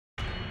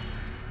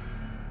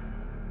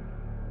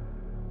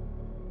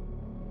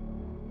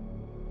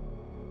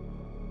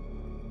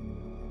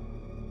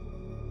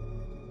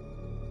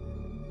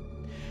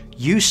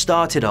You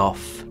started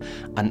off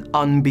an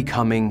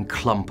unbecoming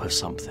clump of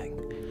something.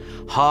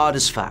 Hard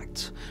as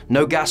fact,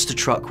 no gas to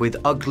truck with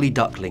ugly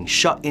duckling,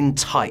 shut in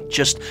tight,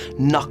 just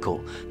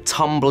knuckle,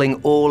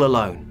 tumbling all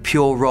alone,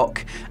 pure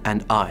rock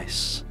and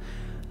ice.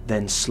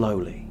 Then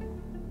slowly,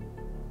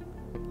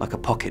 like a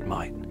pocket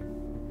mite,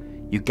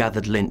 you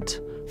gathered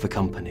lint for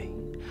company.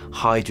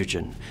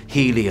 Hydrogen,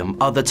 helium,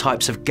 other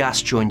types of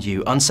gas joined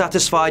you.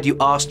 Unsatisfied, you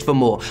asked for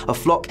more. A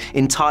flock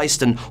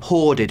enticed and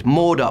hoarded,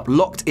 moored up,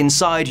 locked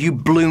inside, you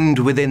bloomed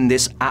within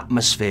this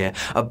atmosphere.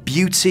 A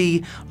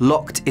beauty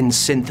locked in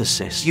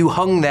synthesis. You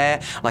hung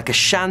there like a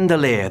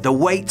chandelier, the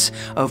weight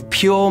of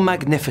pure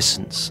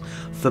magnificence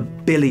for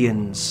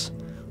billions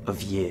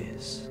of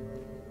years.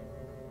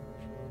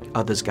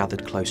 Others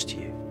gathered close to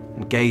you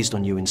and gazed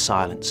on you in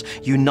silence,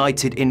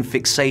 united in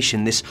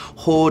fixation, this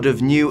horde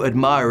of new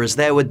admirers.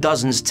 There were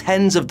dozens,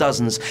 tens of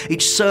dozens,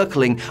 each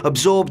circling,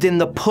 absorbed in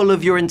the pull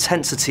of your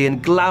intensity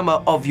and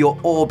glamour of your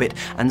orbit.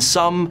 And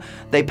some,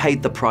 they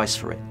paid the price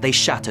for it. They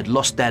shattered,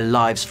 lost their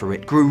lives for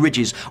it, grew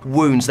ridges,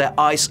 wounds, their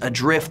ice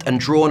adrift and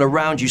drawn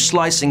around you,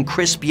 slicing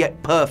crisp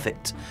yet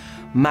perfect.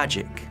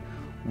 Magic,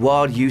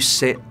 while you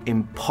sit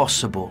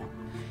impossible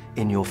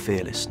in your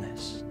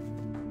fearlessness.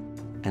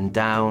 And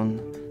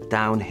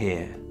down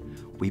here,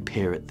 we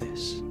peer at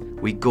this.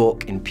 We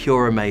gawk in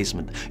pure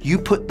amazement. You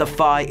put the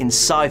fi in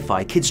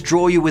sci-fi. Kids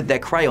draw you with their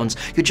crayons.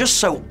 You're just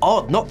so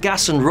odd, not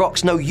gas and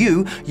rocks. No,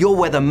 you're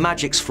where the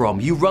magic's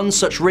from. You run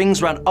such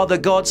rings around other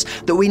gods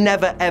that we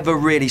never ever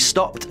really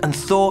stopped and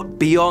thought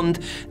beyond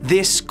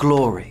this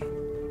glory.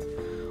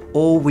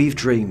 All we've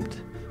dreamed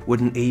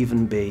wouldn't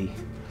even be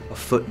a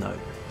footnote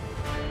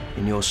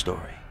in your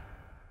story.